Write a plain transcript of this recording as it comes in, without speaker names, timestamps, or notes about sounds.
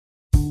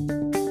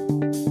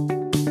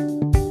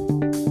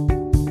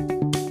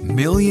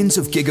Millions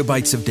of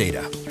gigabytes of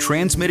data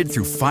transmitted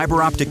through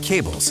fiber optic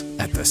cables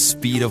at the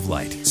speed of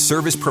light.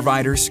 Service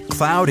providers,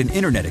 cloud and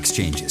internet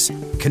exchanges,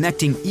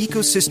 connecting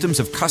ecosystems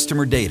of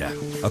customer data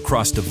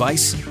across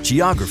device,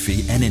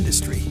 geography, and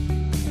industry.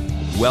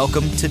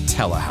 Welcome to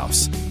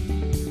Telehouse.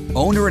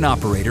 Owner and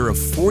operator of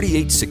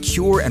 48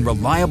 secure and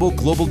reliable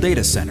global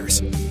data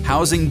centers,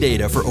 housing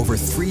data for over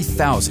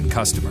 3,000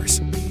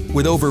 customers.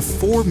 With over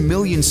 4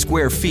 million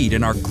square feet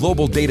in our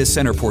global data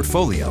center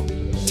portfolio,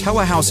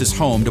 Telehouse is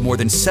home to more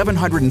than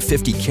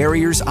 750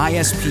 carriers,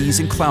 ISPs,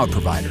 and cloud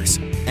providers.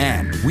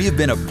 And we have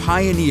been a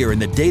pioneer in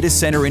the data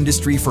center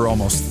industry for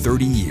almost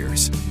 30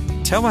 years.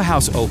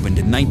 Telehouse opened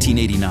in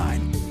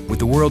 1989 with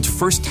the world's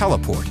first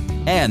teleport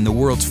and the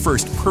world's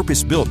first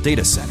purpose-built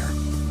data center.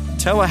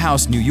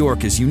 Telehouse New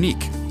York is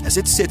unique as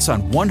it sits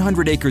on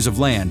 100 acres of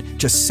land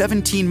just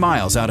 17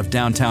 miles out of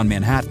downtown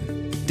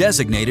Manhattan.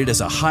 Designated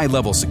as a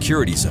high-level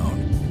security zone,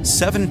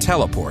 7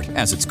 Teleport,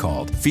 as it's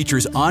called,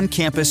 features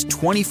on-campus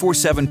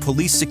 24/7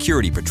 police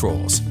security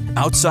patrols,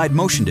 outside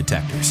motion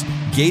detectors,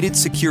 gated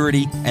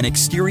security, and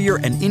exterior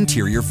and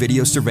interior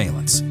video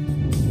surveillance.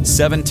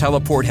 7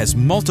 Teleport has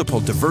multiple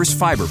diverse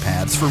fiber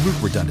paths for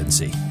route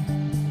redundancy.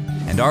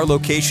 And our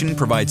location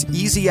provides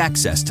easy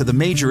access to the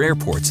major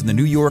airports in the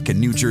New York and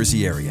New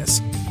Jersey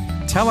areas.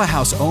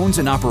 Telehouse owns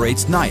and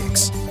operates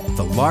NYX,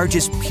 the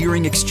largest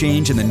peering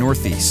exchange in the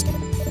Northeast,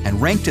 and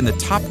ranked in the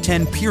top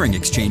 10 peering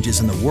exchanges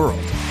in the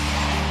world.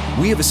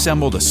 We have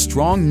assembled a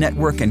strong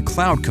network and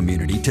cloud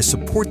community to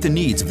support the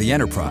needs of the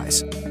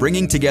enterprise,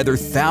 bringing together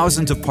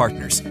thousands of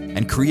partners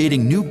and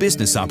creating new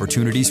business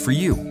opportunities for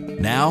you,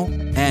 now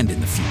and in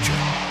the future.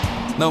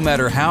 No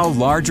matter how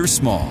large or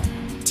small,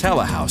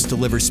 Telehouse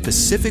delivers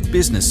specific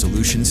business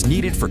solutions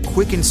needed for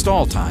quick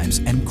install times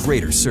and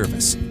greater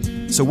service.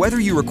 So whether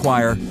you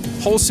require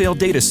wholesale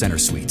data center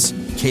suites,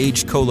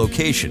 caged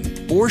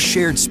co-location, or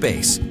shared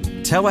space,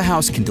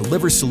 Telehouse can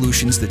deliver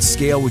solutions that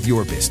scale with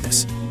your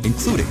business,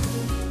 including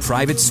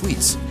private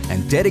suites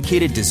and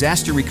dedicated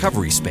disaster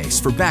recovery space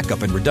for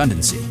backup and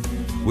redundancy.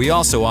 We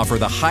also offer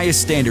the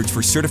highest standards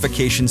for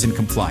certifications and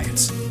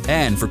compliance.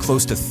 And for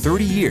close to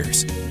 30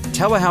 years,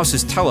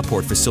 Telehouse's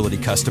Teleport facility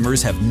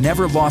customers have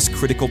never lost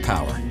critical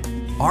power.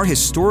 Our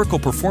historical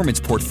performance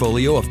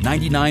portfolio of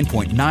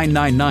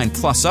 99.999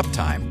 plus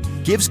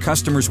uptime gives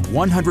customers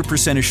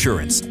 100%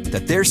 assurance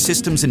that their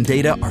systems and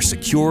data are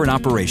secure and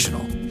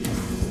operational.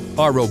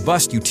 Our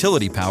robust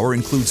utility power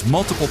includes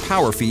multiple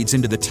power feeds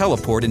into the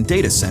teleport and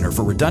data center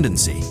for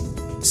redundancy,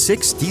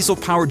 6 diesel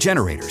power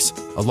generators,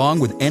 along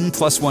with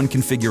N+1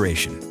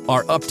 configuration.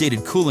 Our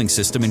updated cooling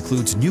system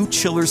includes new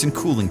chillers and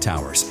cooling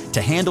towers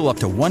to handle up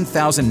to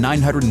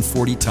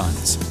 1,940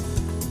 tons.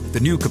 The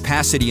new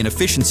capacity and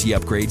efficiency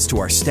upgrades to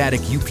our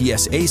static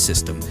UPS-A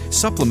system,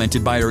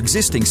 supplemented by our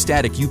existing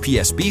static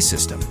UPS-B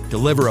system,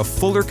 deliver a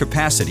fuller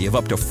capacity of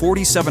up to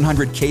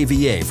 4,700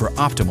 kVA for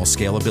optimal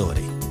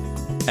scalability.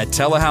 At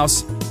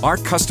Telehouse, our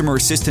Customer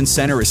Assistance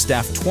Center is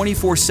staffed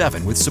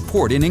 24/7 with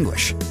support in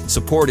English.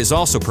 Support is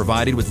also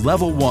provided with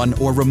Level 1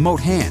 or remote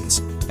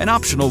hands, and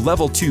optional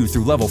Level 2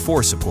 through Level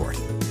 4 support.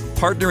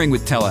 Partnering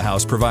with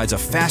Telehouse provides a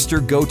faster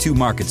go-to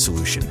market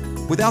solution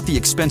without the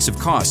expensive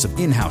costs of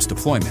in-house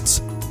deployments.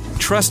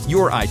 Trust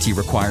your IT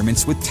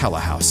requirements with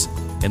Telehouse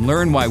and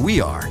learn why we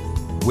are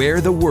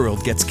where the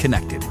world gets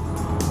connected.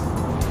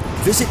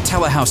 Visit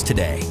Telehouse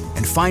today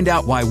and find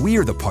out why we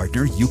are the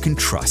partner you can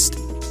trust.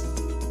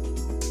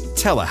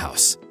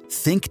 Telehouse.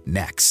 Think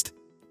next.